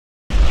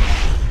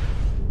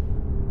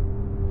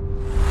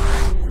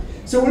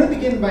So I want to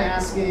begin by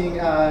asking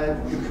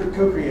the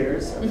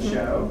co-creators of the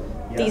show.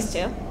 Yes, these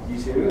two.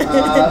 You two. You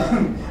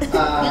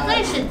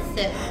guys should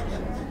sit.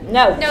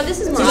 No. No, this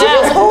is more.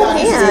 Hold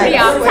hands. This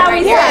is how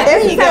we Yeah,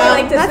 there you go.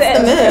 Like to That's sit.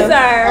 the move.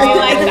 We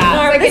like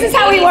that. This is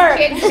how we work.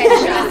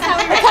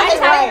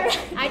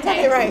 I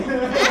Totally right.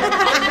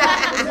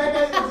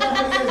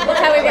 That's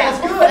how we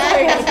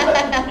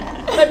work.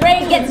 The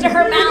brain gets to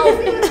her mouth.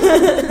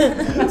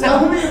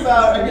 Tell me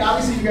about, I mean,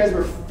 obviously you guys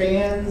were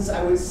fans,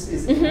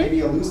 is maybe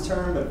a loose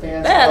term, but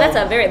fans That's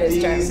a very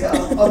loose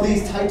term. Of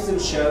these types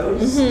of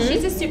shows.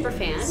 She's a super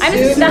fan.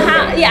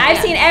 I've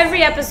seen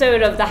every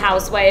episode of The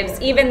Housewives,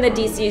 even the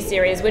DC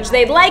series, which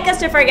they'd like us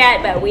to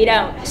forget, but we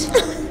don't. So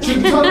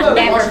you talk about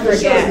watching the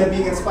shows and then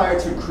being inspired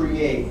to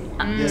create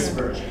this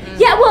version.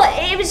 Yeah, well,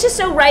 it was just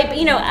so ripe.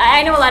 You know,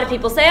 I know a lot of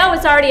people say, oh,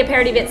 it's already a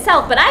parody of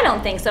itself, but I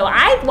don't think so.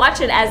 I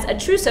watch it as a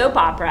true soap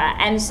opera,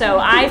 and so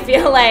I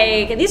feel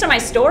like these are my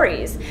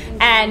stories.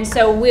 And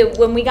so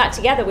when we got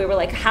together, we were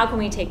like, how can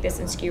we take this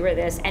and skewer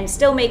this and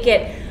still make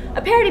it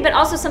a parody, but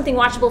also something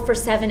watchable for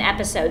 7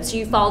 episodes. So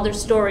you follow their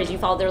stories, you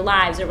follow their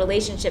lives, their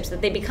relationships,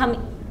 that they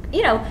become,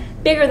 you know,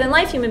 bigger than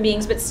life human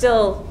beings, but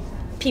still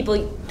people,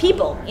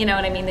 you know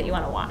what I mean, that you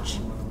want to watch.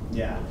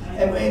 Yeah,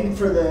 and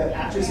for the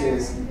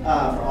actresses,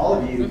 for all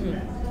of you,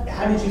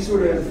 how did you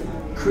sort of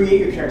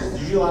create your characters?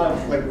 Did you do a lot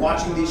of like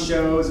watching these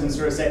shows and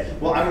sort of say,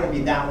 well, I'm going to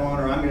be that one,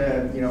 or I'm going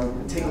to, you know,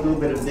 take a little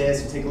bit of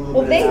this, or take a little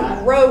bit of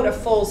that? Well, they wrote a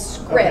full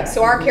script,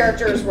 so our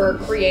characters were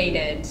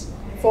created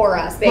for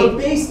us. But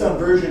based on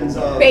versions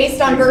of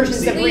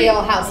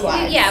Real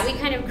Housewives. Yeah, we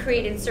kind of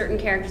created certain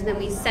characters, and then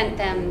we sent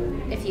them.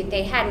 If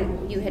they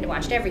hadn't, you had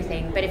watched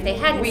everything. But if they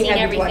hadn't seen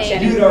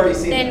everything, you'd already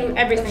seen then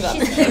everything.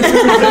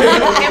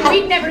 And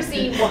we'd never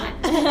seen one.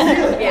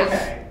 Really?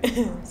 Yeah.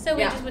 Okay. So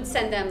we just would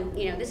send them,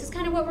 you know, this is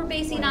kind of what we're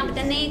basing on, but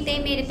then they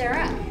made it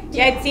their own.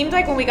 Yeah, it seemed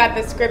like when we got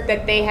the script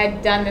that they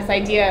had done this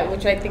idea,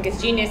 which I think is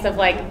genius, of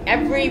like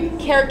every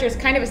character is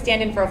kind of a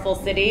stand-in for a full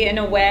city in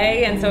a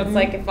way, and so it's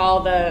like if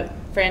all the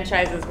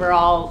franchises were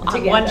all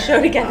on one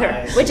show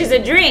together, which is a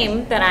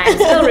dream that I'm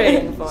still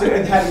rooting for. So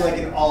it had like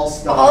an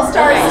all-star.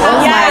 All-Stars. Oh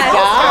my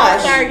gosh.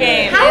 All-Star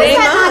game. How is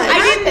that? I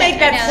didn't make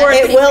that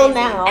It will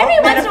now. Every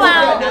once in a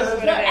while,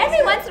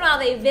 Every once in a while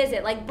they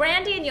visit. Like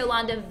Brandy and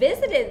Yolanda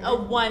visited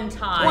one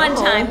time. one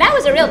time. That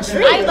was a real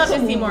treat. I'd love to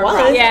see more.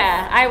 What?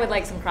 Yeah, I would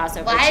like some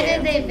crossover. Why too.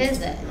 did they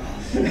visit?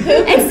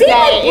 It seemed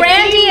like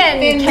Brandy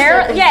and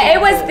Carol. Yeah, it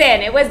was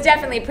thin. It was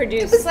definitely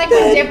produced. It was like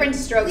with different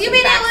strokes. You and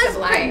mean it facts was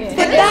of life.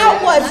 But that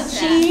was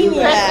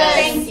genius.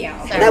 Thank you.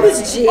 That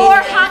was genius.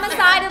 Or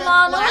Homicide and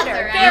Law and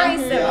Order. Very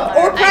similar.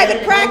 Or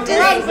Private Practice.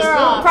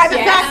 Private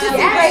Practice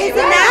and Grey's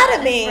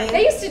Anatomy.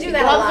 They used to do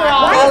that a lot.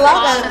 I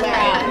love it.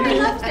 I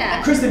love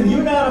that. Kristen,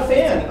 you're not a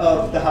fan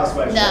of the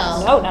Housewives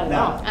shows. No.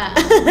 No.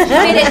 You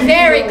made it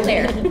very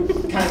clear.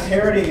 Kind of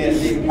parodying it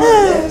and being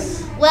part of this.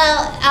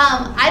 Well,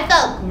 I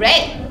felt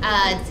great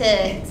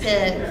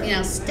to you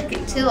know, stick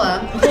it to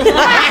them,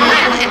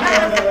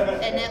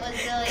 and it was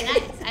really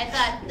nice. I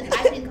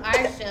think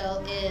our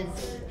show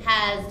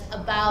has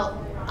about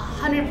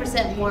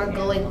 100% more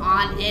going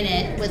on in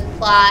it with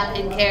plot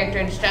and character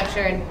and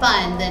structure and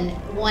fun than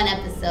one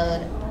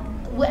episode.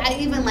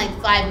 Even like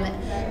 5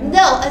 minutes.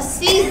 No, a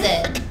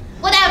season.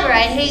 Whatever.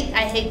 I hate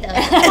those.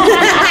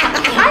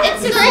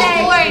 It's so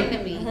boring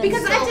to me.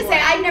 Because I have to say,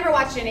 I've never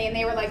watched any, and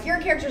they were like, your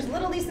character's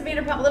little Lisa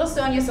Vanderpump, little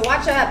Sonia, so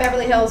watch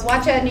Beverly Hills,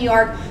 watch New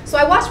York. So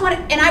I watched one,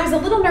 and I was a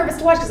little nervous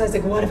to watch because I was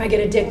like, what if I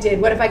get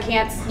addicted? What if I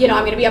can't, you know,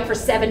 I'm going to be up for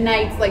 7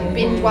 nights, like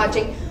binge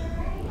watching.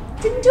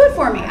 Didn't do it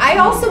for me. I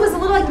also was a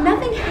little like,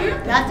 nothing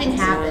happened. Nothing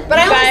happened. But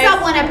I only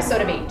saw 1 episode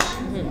of each.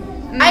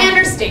 I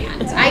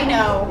understand. I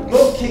know.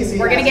 Well, Casey,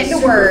 We're gonna as get a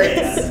into words.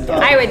 super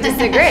fan I would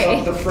disagree.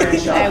 Of the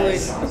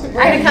franchise.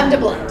 We're gonna come to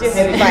blows.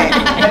 Have you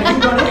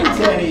run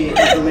into any of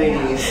the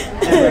ladies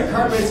at red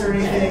carpets or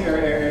anything,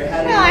 or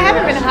had No, I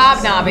haven't been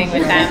hobnobbing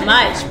with them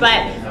much, but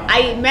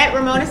I met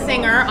Ramona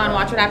Singer on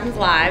Watch What Happens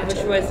Live,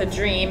 which was a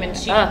dream, and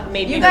she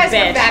made me You her guys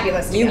bitch. were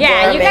fabulous. You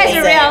guys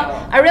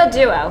are a real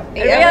duo.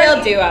 A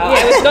real duo.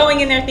 I was going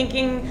in there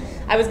thinking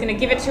I was going to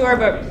give it to her,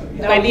 but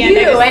by the end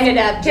I just ended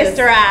up kissed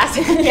her ass.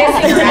 You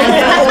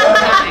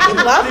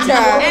loved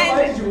her.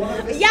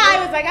 Yeah, I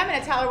was like, I'm going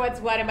to tell her what's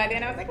what, and by the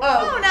end I was like,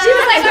 oh no. She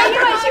was like,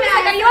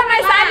 are you on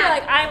my side? You're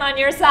like, I'm on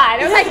your side.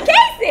 I was like,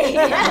 Casey!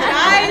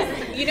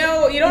 Guys, you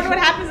don't know what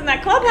happens in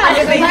that clubhouse.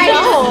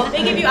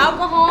 They give you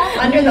alcohol.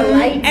 Under the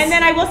lights. And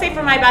then I will say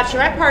for my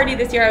bachelorette party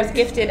this year, I was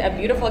gifted a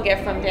beautiful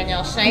gift from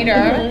Danielle Schneider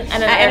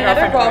and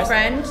another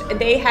girlfriend.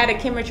 They had a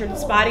Kim Richards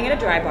spotting at a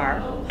dry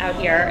bar out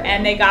here,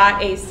 and they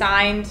got a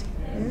signed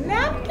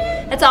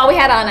napkin. That's all we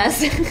had on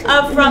us.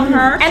 From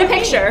her. And a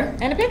picture.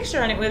 And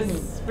it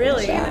was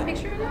really... She had a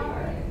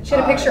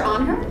picture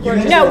on her?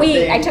 No,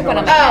 I took one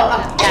of them.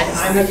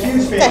 I'm a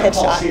huge fan of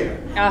Paul Scheer.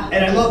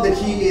 And I love that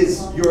he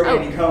is your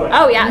Andy Cohen.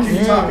 Oh, yeah. Can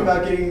you talk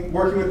about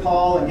working with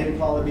Paul and getting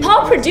Paul to be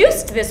Paul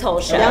produced this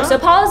whole show. Yeah. So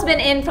Paul has been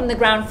in from the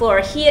ground floor.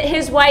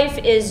 His wife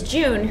is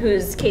June,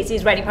 who's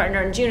Casey's writing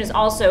partner, and June is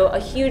also a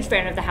huge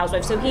fan of The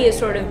Housewives. So he has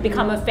sort of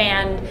become a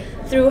fan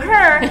through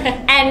her.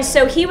 And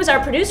so he was our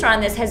producer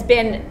on this, has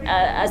been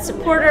a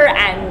supporter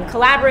and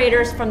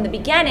collaborators from the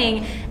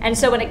beginning. And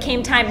so when it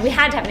came time, we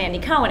had to have an Andy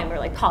Cohen, and we were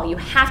like, Paul, you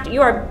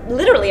are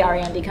literally our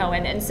Andy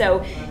Cohen. And so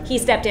he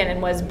stepped in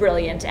and was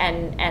brilliant,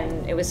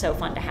 and it was so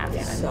fun to have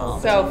him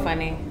involved. So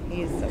funny.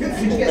 He's so Could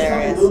you guys tell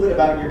me a little bit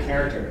about your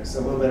characters?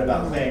 A little bit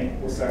about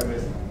playing. We'll start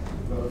with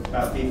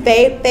about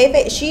Faye,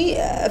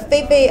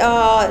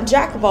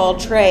 jack of all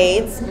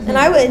trades,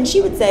 and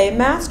she would say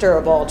master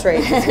of all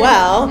trades as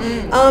well.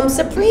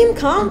 Supreme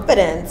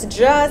confidence,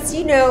 just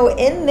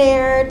in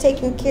there,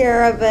 taking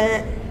care of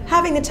it,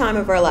 having the time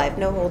of our life,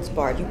 no holds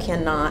barred. You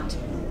cannot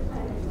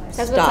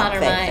That's stop what's on her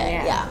Faye.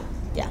 mind.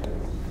 Yeah.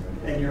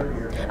 And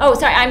your Oh,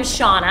 sorry, I'm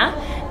Shauna.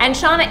 And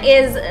Shauna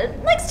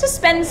likes to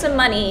spend some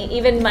money,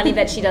 even money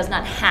that she does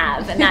not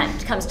have, and that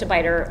comes to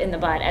bite her in the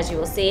butt, as you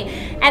will see.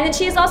 And then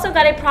she has also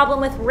got a problem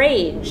with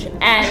rage,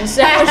 and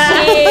so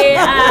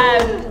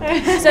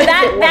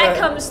that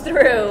comes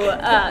through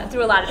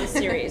a lot of the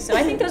series. So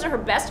I think those are her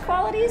best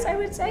qualities, I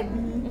would say.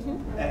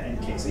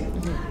 and Casey.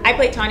 I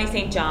play Tawny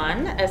St.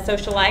 John, a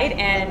socialite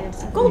and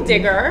gold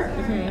digger.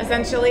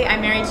 Essentially,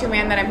 I'm married to a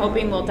man that I'm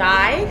hoping will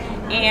die,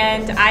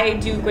 and I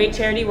do great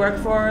charity work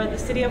for the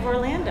city of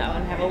Orlando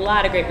and have a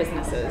lot of great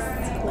businesses,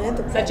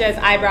 such as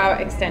eyebrow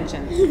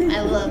extensions.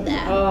 I love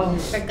that. Oh.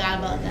 Forgot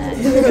about that.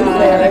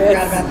 I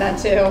forgot about that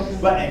too.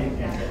 But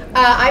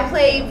I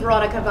play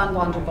Veronica von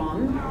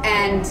Wanderbaum,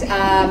 and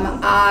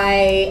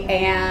I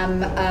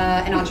am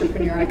an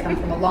entrepreneur. I come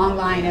from a long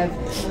line of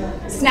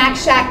snack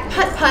shack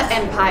putt-putt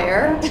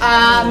empire,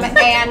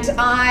 and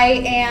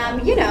I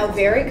am,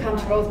 very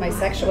comfortable with my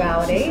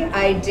sexuality.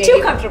 I date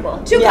Too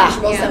comfortable,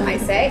 some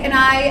might say, and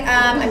I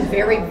am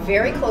very,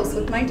 very close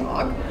with my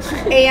dog,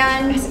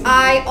 and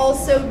I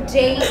also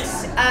date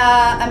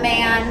a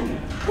man.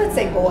 Let's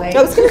say boy.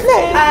 I was going to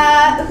say.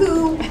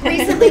 Who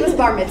recently was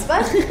bar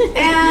mitzvah,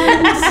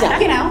 and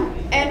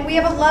and we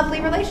have a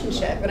lovely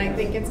relationship, and I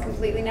think it's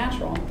completely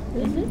natural.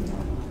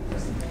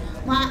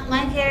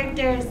 My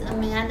character is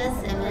Amanda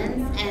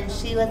Simmons, and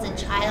she was a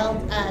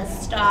child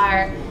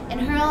star in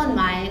her own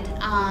mind.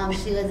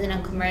 She was in a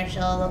local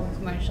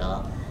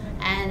commercial,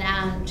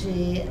 and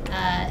she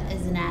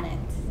is an addict.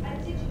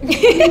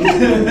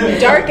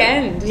 Dark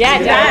end. Yeah,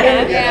 dark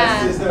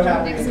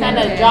end. It's kind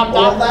of dropped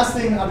off. Last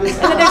thing I'll just.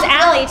 And then there's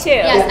Allie too.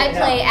 Yes, I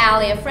play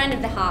Allie, a friend of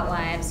the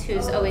Hotwives,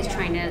 who's always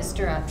trying to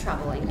stir up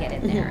trouble and get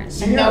in there.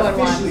 So you're not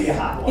officially a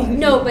hot wife.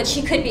 No, but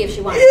she could be if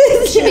she wanted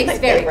to. She makes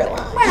very good.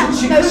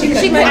 She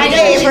could. My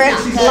favorite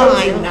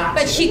line.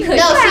 But she could.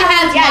 No, she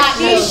has not.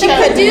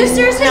 The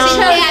producers have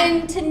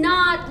chosen to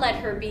not let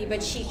her be,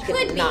 but she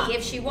could be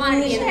if she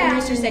wanted to be, and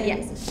the producer said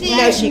yes. She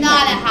is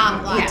not a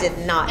hot wife. You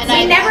did not. And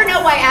I never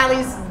know why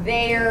Allie's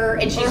there,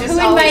 and she's just Who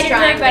always invited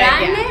trying her, but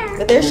I'm there.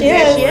 But there she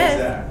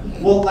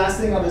is. Well, last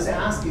thing I'll just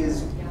ask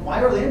is,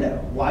 why Orlando?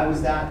 Why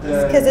was that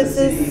the? Because it's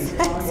the this.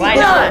 city? Why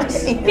not?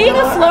 Being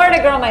a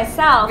Florida girl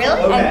myself,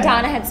 Really? Okay. and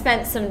Donna had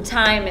spent some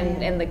time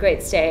in the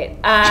great state,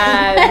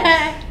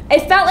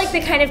 it felt like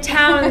the kind of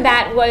town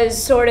that was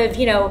sort of,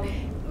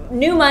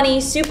 new money,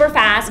 super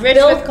fast. Rich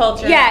with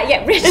culture.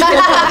 Yeah, rich with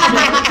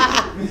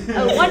culture.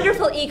 A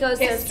wonderful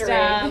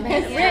ecosystem.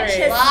 Rich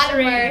history. A lot of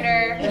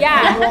murder.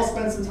 Yeah. You all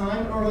spent some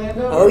time in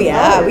Orlando? Oh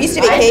yeah, we used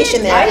to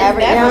vacation there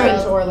every I've never year.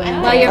 been to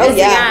Orlando. Well, you're Oh missing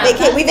yeah,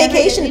 out. we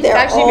vacationed there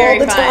actually all very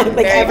the fun, time,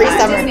 like very every fun.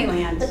 summer.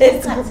 Disneyland.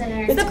 It's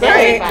It's a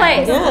great. perfect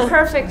place. Yeah. It's a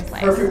perfect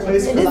place. Perfect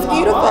place for It's the hot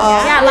beautiful.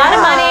 wife. Yeah, a lot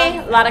of money,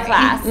 a lot of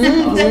class.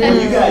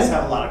 You guys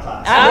have a lot of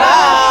class. Oh,